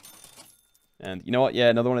groundhog. And you know what? Yeah,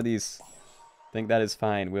 another one of these. I think that is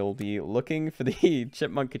fine. We'll be looking for the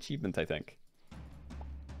Chipmunk achievement, I think.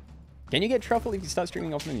 Can you get truffle if you start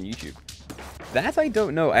streaming often on YouTube? That I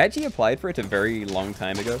don't know. I actually applied for it a very long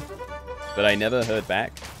time ago, but I never heard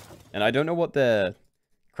back. And I don't know what the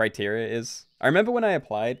criteria is. I remember when I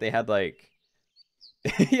applied, they had like...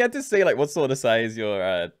 you had to say like what sort of size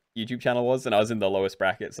your YouTube channel was, and I was in the lowest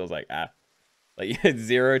bracket, so I was like, like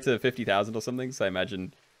 0 to 50,000 or something. So I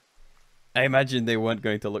imagine they weren't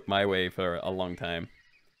going to look my way for a long time,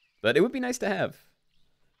 but it would be nice to have.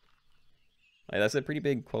 Like, that's a pretty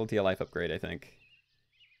big quality of life upgrade, I think.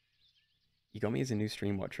 You got me as a new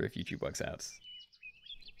stream watcher if YouTube works out.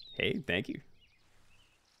 Hey, thank you.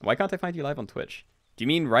 Why can't I find you live on Twitch? Do you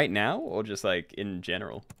mean right now, or just like in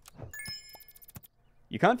general?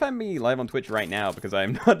 You can't find me live on Twitch right now because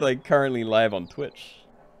I'm not like currently live on Twitch.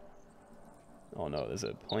 Oh no, there's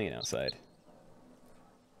a plane outside.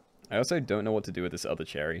 I also don't know what to do with this other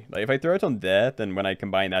cherry. Like if I throw it on there, then when I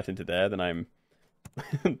combine that into there, then I'm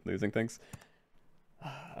losing things.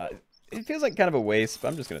 It feels like kind of a waste, but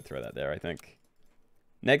I'm just going to throw that there, I think.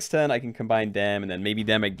 Next turn, I can combine them, and then maybe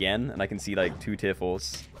them again, and I can see, like, 2 tier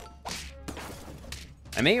 4s.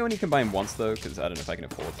 I may only combine once, though, because I don't know if I can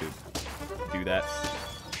afford to do that.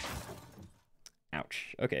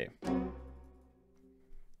 Ouch. Okay.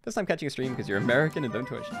 First time catching a stream because you're American and don't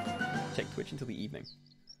check Twitch until the evening.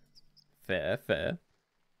 Fair, fair.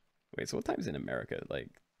 Wait, so what time is it in America? Like,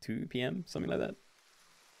 2 p.m.? Something like that?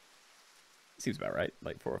 Seems about right.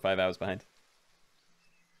 Like 4 or 5 hours behind.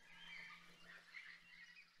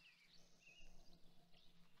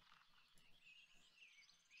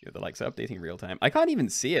 Yeah, the likes are updating real time. I can't even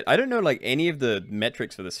see it. I don't know like any of the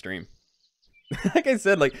metrics for the stream. Like I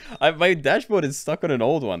said, like my dashboard is stuck on an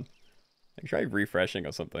old one. I can try refreshing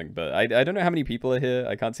or something, but I don't know how many people are here.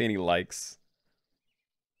 I can't see any likes.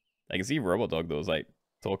 I can see Robodog that was like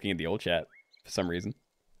talking in the old chat for some reason.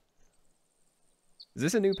 Is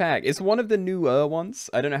this a new pack? It's one of the newer ones.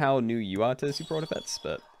 I don't know how new you are to Super Artifacts,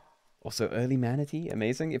 but also early Manatee,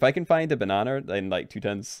 amazing. If I can find a banana in like 2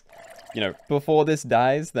 turns, you know, before this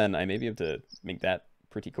dies, then I may be able to make that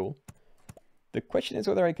pretty cool. The question is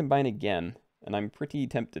whether I combine again, and I'm pretty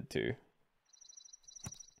tempted to.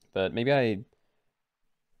 But maybe I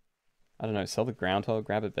don't know, sell the groundhog,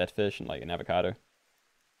 grab a betfish, and like an avocado.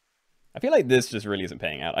 I feel like this just really isn't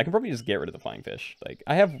paying out. I can probably just get rid of the flying fish. Like,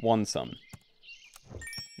 I have 1 summon.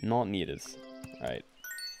 Not needed. Alright.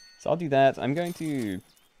 So I'll do that. I'm going to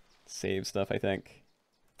save stuff, I think.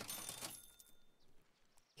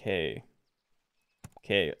 Okay.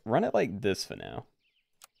 Okay, run it like this for now.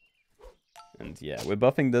 And yeah, we're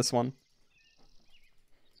buffing this one.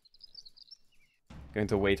 Going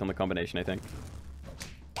to wait on the combination, I think.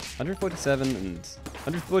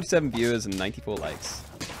 147 viewers and 94 likes.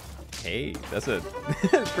 Hey, that's a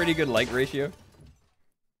pretty good like ratio.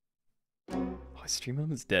 Oh, stream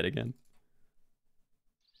element's dead again.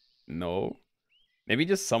 No. Maybe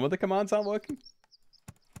just some of the commands aren't working?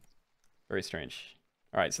 Very strange.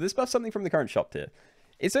 Alright, so this buffs something from the current shop tier.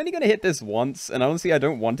 It's only going to hit this once, and honestly I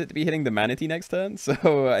don't want it to be hitting the Manatee next turn,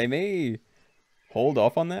 so I may hold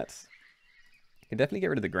off on that. I can definitely get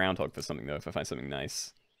rid of the groundhog for something though, if I find something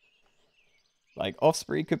nice. Like,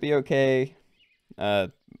 Offspring could be okay. I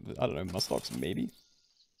don't know, Muskox maybe?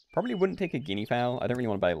 Probably wouldn't take a guinea fowl. I don't really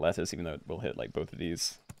want to buy lettuce, even though it will hit like both of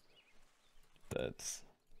these. But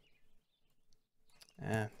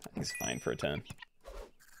I think it's fine for a 10.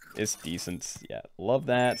 It's decent. Yeah, love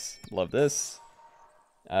that. Love this.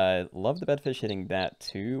 Love the bedfish hitting that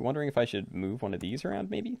too. Wondering if I should move one of these around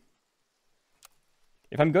maybe?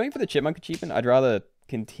 If I'm going for the Chipmunk achievement, I'd rather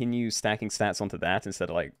continue stacking stats onto that instead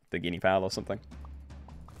of like the guinea fowl or something.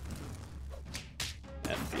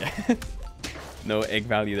 And yeah, no egg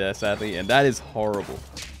value there sadly, and that is horrible.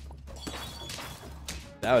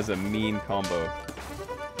 That was a mean combo.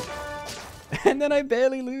 And then I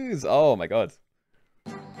barely lose. Oh my god.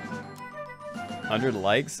 100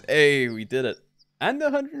 likes. Hey, we did it. And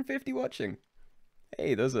 150 watching.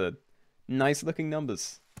 Hey, those are nice looking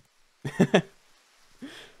numbers.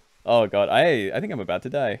 Oh god, I think I'm about to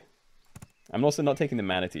die. I'm also not taking the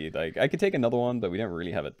manatee. Like, I could take another one, but we don't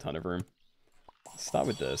really have a ton of room. Let's start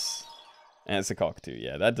with this. And it's a cockatoo.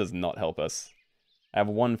 Yeah, that does not help us. I have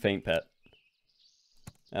one faint pet.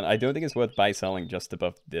 And I don't think it's worth buy selling just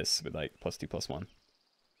above this with like +2/+1.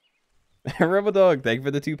 Rubber Dog, thank you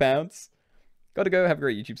for the £2. Gotta go, have a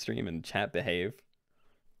great YouTube stream and chat behave.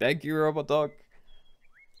 Thank you, Robot Dog.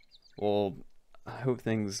 Well, I hope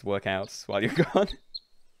things work out while you're gone.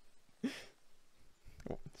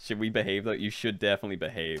 Should we behave though? You should definitely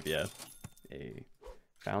behave, yeah. Hey,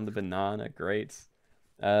 found the banana, great.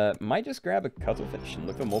 Might just grab a cuttlefish and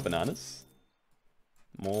look for more bananas.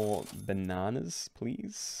 More bananas,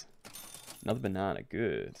 please. Another banana,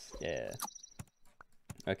 good, yeah.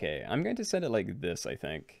 Okay, I'm going to set it like this, I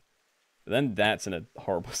think. But then that's in a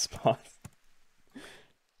horrible spot.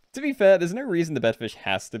 To be fair, there's no reason the bedfish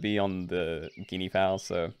has to be on the guinea fowl,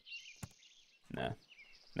 so... Nah.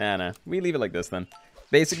 Nah. We leave it like this, then.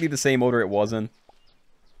 Basically the same order it was in.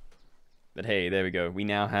 But hey, there we go. We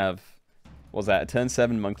now have... What was that? A turn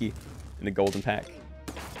 7 monkey in the golden pack.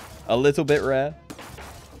 A little bit rare.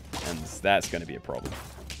 And that's going to be a problem.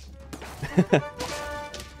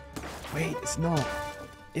 Wait, it's not.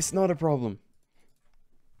 It's not a problem.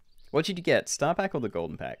 What should you get? Star pack or the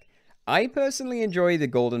golden pack? I personally enjoy the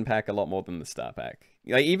golden pack a lot more than the star pack.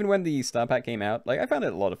 Like, even when the star pack came out, like, I found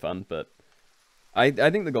it a lot of fun, but I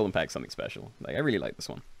think the golden pack's something special. Like, I really like this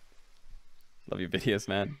one. Love your videos,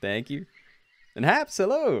 man. Thank you. And Haps,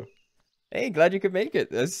 hello. Hey, glad you could make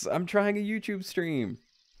it. I'm trying a YouTube stream.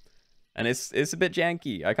 And it's a bit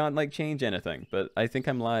janky. I can't, like, change anything, but I think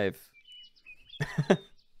I'm live.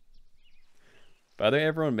 By the way,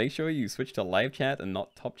 everyone, make sure you switch to live chat and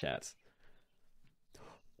not top chat.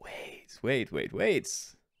 Wait.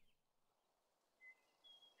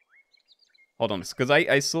 Hold on, because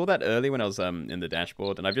I saw that earlier when I was in the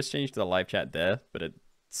dashboard, and I've just changed to the live chat there, but it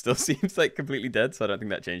still seems like completely dead, so I don't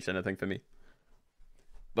think that changed anything for me.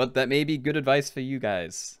 But that may be good advice for you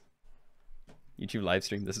guys. YouTube live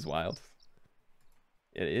stream, this is wild.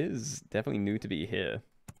 It is definitely new to be here.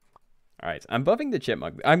 Alright, I'm buffing the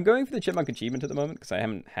Chipmunk. I'm going for the Chipmunk achievement at the moment, because I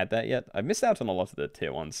haven't had that yet. I've missed out on a lot of the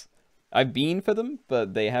tier 1s. I've been for them,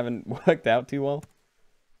 but they haven't worked out too well.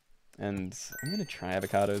 And I'm going to try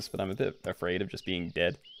avocados, but I'm a bit afraid of just being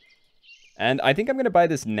dead. And I think I'm going to buy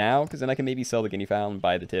this now, because then I can maybe sell the guinea fowl and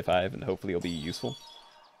buy the tier 5, and hopefully it'll be useful.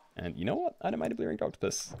 And you know what? I don't mind a blue-ringed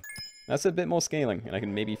octopus. That's a bit more scaling, and I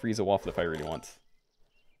can maybe freeze a waffle if I really want.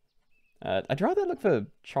 I'd rather look for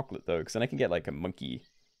chocolate, though, because then I can get, like, a monkey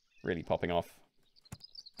really popping off.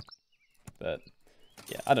 But,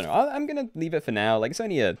 yeah, I don't know. I'm going to leave it for now. Like, it's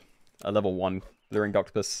only a level 1 blue-ringed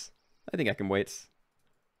octopus. I think I can wait.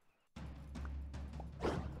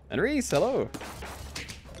 And Reese, hello!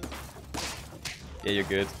 Yeah, you're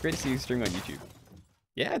good. Great to see you stream on YouTube.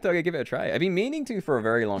 Yeah, I thought I'd give it a try. I've been meaning to for a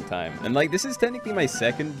very long time. And, like, this is technically my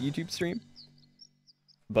second YouTube stream.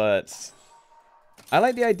 But I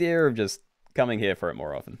like the idea of just coming here for it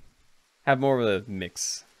more often. Have more of a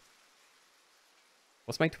mix.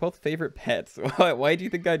 What's my 12th favorite pet? Why do you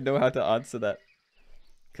think I'd know how to answer that?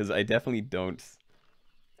 Because I definitely don't.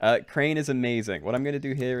 Crane is amazing. What I'm going to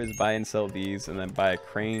do here is buy and sell these, and then buy a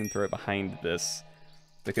crane, throw it behind this.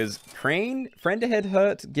 Because crane, friend ahead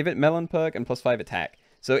hurt, give it melon perk, and +5 attack.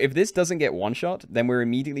 So if this doesn't get one-shot, then we're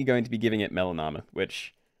immediately going to be giving it melon armor,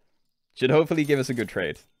 which should hopefully give us a good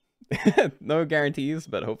trade. No guarantees,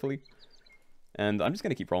 but hopefully. And I'm just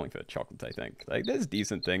going to keep rolling for chocolate, I think. Like, there's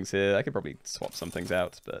decent things here. I could probably swap some things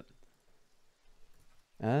out, but...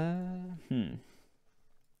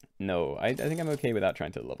 No, I think I'm okay without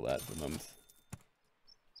trying to level that at the moment.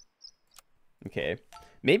 Okay.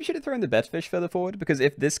 Maybe should have thrown the bedfish further forward, because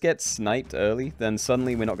if this gets sniped early, then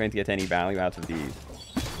suddenly we're not going to get any value out of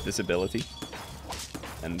this ability.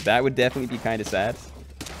 And that would definitely be kind of sad.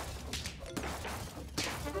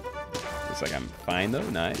 Looks like I'm fine though,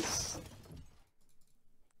 nice.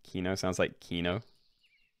 Keenoe sounds like Keenoe.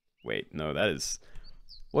 Wait, no, that is...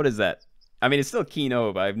 What is that? I mean, it's still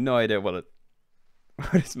Keenoe, but I have no idea what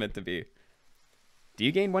it's meant to be. Do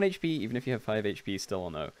you gain 1 HP even if you have 5 HP still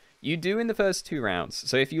or no? You do in the first 2 rounds.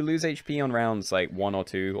 So if you lose HP on rounds like 1 or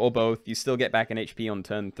 2, or both, you still get back an HP on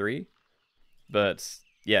turn 3. But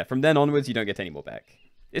yeah, from then onwards, you don't get any more back.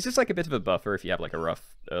 It's just like a bit of a buffer if you have like a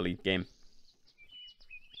rough early game.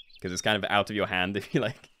 Because it's kind of out of your hand if you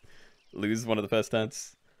like lose one of the first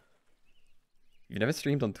turns. You've never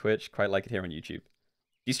streamed on Twitch, quite like it here on YouTube.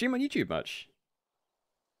 Do you stream on YouTube much?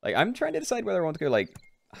 Like, I'm trying to decide whether I want to go, like,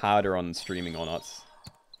 harder on streaming or not.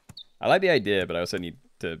 I like the idea, but I also need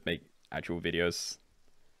to make actual videos.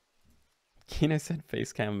 Keenoe said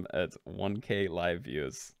facecam at 1K live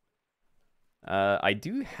viewers. I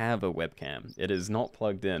do have a webcam. It is not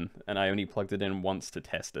plugged in, and I only plugged it in once to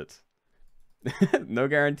test it. No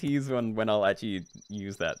guarantees on when I'll actually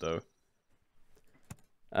use that, though.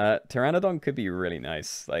 Pteranodon could be really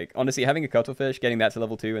nice. Like, honestly, having a cuttlefish, getting that to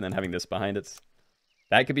level 2, and then having this behind it,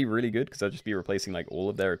 that could be really good, because I'll just be replacing, like, all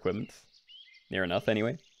of their equipment. Near enough,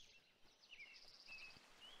 anyway.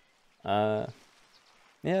 Yeah,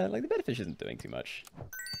 like, the bedfish isn't doing too much.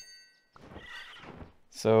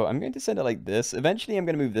 So, I'm going to send it like this. Eventually, I'm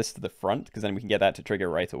going to move this to the front, because then we can get that to trigger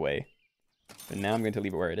right away. But now I'm going to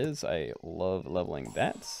leave it where it is. I love leveling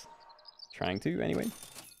that. Trying to, anyway.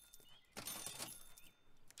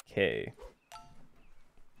 Okay.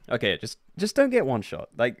 Okay, just don't get one shot.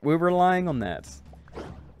 Like, we're relying on that.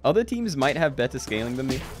 Other teams might have better scaling than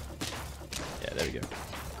me. Yeah, there we go.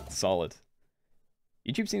 Solid.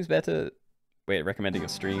 YouTube seems better... Wait, recommending your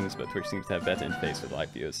streams, but Twitch seems to have better interface with live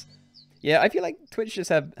viewers. Yeah, I feel like Twitch just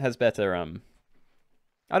has better, I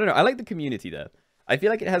don't know, I like the community there. I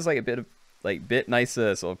feel like it has, like, a bit of, like, bit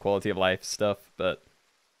nicer sort of quality of life stuff, but...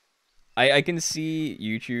 I can see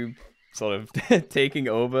YouTube sort of taking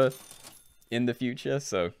over in the future,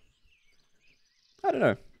 so... I don't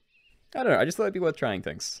know. I just thought it'd be worth trying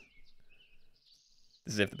things.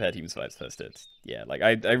 This is if the pair team survives first hit. Yeah, like,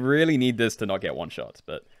 I really need this to not get one shot,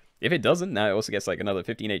 but if it doesn't, now it also gets, like, another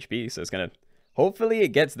 15 HP, so it's gonna... Hopefully it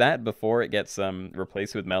gets that before it gets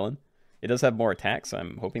replaced with Melon. It does have more attacks, so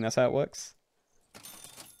I'm hoping that's how it works. A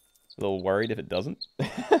little worried if it doesn't.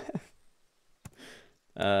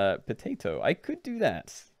 Potato. I could do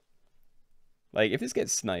that. Like, if this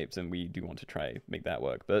gets sniped, and we do want to try make that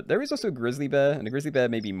work. But there is also a grizzly bear, and a grizzly bear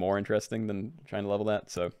may be more interesting than trying to level that,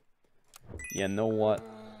 so... Yeah, know what?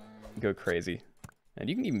 Go crazy. And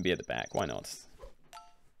you can even be at the back, why not?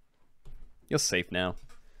 You're safe now.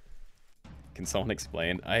 Can someone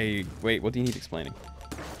explain? Wait, what do you need explaining?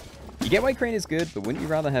 You get why Crane is good, but wouldn't you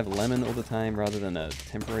rather have Lemon all the time rather than a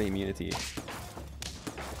temporary immunity?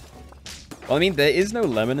 Well, I mean, there is no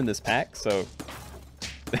Lemon in this pack, so...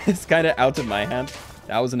 it's kind of out of my hand.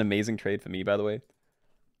 That was an amazing trade for me, by the way.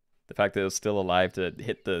 The fact that it was still alive to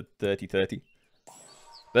hit the 30-30.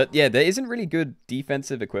 But yeah, there isn't really good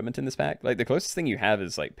defensive equipment in this pack. Like, the closest thing you have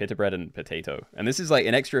is, like, Pita Bread and Potato. And this is, like,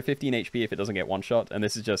 an extra 15 HP if it doesn't get one shot. And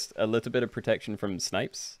this is just a little bit of protection from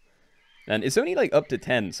snipes. And it's only, like, up to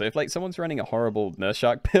 10. So if, like, someone's running a horrible Nurse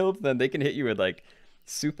Shark build, then they can hit you with, like,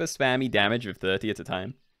 super spammy damage of 30 at a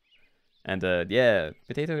time. And, yeah,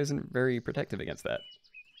 Potato isn't very protective against that.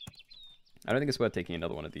 I don't think it's worth taking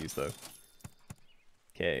another one of these, though.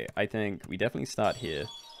 Okay, I think we definitely start here.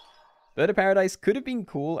 Bird of Paradise could have been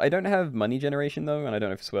cool. I don't have money generation, though, and I don't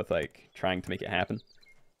know if it's worth, like, trying to make it happen.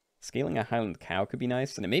 Scaling a Highland Cow could be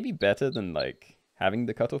nice, and it may be better than, like, having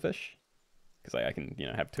the cuttlefish. Because I can, you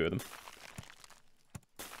know, have 2 of them.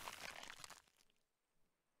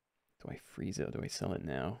 Do I freeze it or do I sell it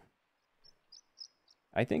now?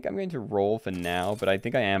 I think I'm going to roll for now, but I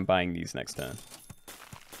think I am buying these next turn.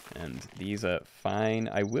 And these are fine.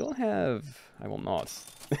 I will not.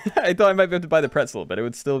 I thought I might be able to buy the pretzel, but it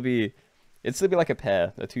would still be... It'd still be like a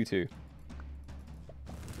pair, a 2-2.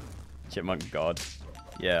 Chipmunk God.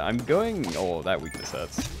 Yeah, I'm going... Oh, that weakness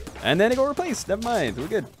hurts. And then it got replaced. Never mind. We're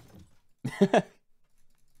good.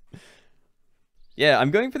 Yeah,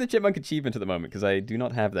 I'm going for the Chipmunk achievement at the moment, because I do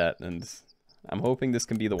not have that, and I'm hoping this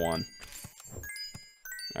can be the one.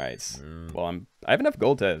 Alright, well, I have enough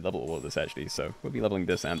gold to level all of this, actually, so we'll be leveling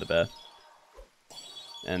this and the bear.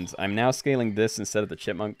 And I'm now scaling this instead of the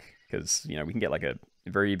Chipmunk, because, you know, we can get, like, a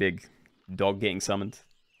very big dog getting summoned.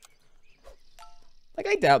 Like,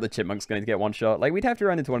 I doubt the Chipmunk's going to get one shot. Like, we'd have to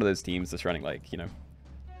run into one of those teams that's running, like, you know,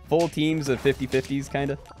 full teams of 50-50s,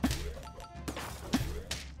 kind of.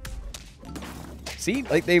 See?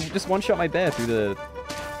 Like, they just one-shot my bear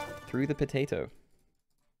through the potato.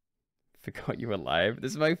 Forgot you were live.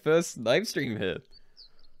 This is my first live stream here.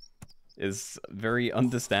 Is very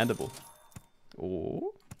understandable.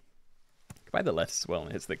 Oh, by the left as well,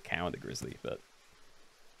 and it hits the cow and the grizzly, but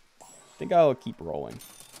I think I'll keep rolling.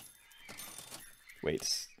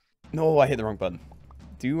 Wait, no, I hit the wrong button.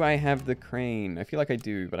 Do I have the crane? I feel like I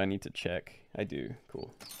do, but I need to check. I do.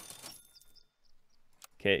 Cool.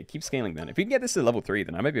 Okay, keep scaling then. If we can get this to level 3,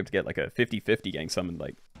 then I might be able to get like a 50-50 getting summoned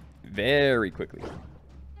like very quickly.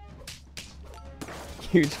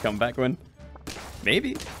 Huge comeback win.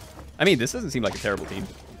 Maybe. I mean, this doesn't seem like a terrible team.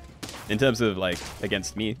 In terms of, like,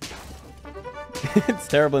 against me. It's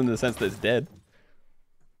terrible in the sense that it's dead.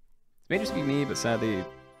 It may just be me, but sadly,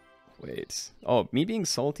 Wait. Oh, me being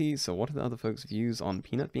salty, so what are the other folks' views on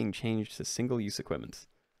Peanut being changed to single-use equipment?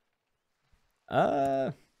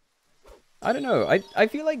 I don't know. I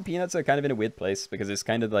feel like Peanuts are kind of in a weird place because it's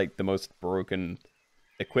kind of like the most broken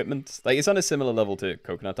equipment. Like, it's on a similar level to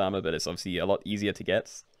Coconut Armor, but it's obviously a lot easier to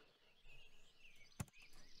get.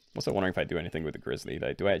 I'm also wondering if I do anything with the Grizzly.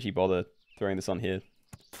 Like, do I actually bother throwing this on here?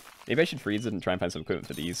 Maybe I should freeze it and try and find some equipment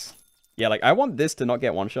for these. Yeah, like, I want this to not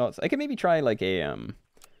get one-shots. I could maybe try, like, a,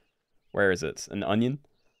 where is it? An onion?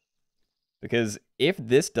 Because if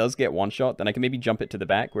this does get one-shot, then I can maybe jump it to the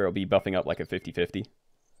back where it'll be buffing up like a 50-50.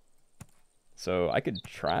 So I could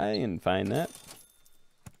try and find that.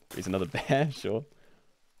 Freeze another bear, sure.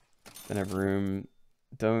 Don't have room.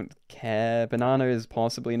 Don't care. Banana is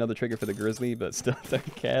possibly another trigger for the Grizzly, but still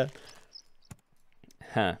don't care.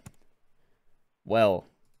 Huh. Well.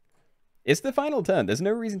 It's the final turn. There's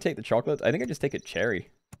no reason to take the chocolate. I think I just take a cherry.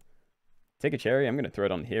 Take a cherry. I'm going to throw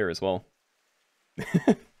it on here as well.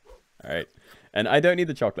 Alright. And I don't need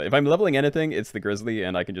the chocolate. If I'm leveling anything, it's the Grizzly,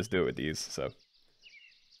 and I can just do it with these, so.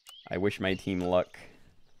 I wish my team luck.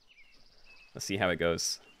 Let's see how it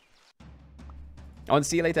goes. Oh, and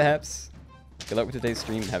see you later, Haps. Good luck with today's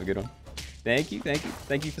stream, and have a good one. Thank you, thank you.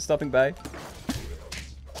 Thank you for stopping by.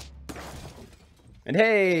 And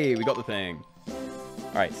hey, we got the thing.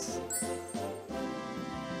 Alright.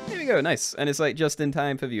 There we go, nice. And it's like just in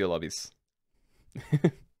time for viewer lobbies.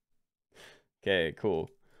 Okay, cool.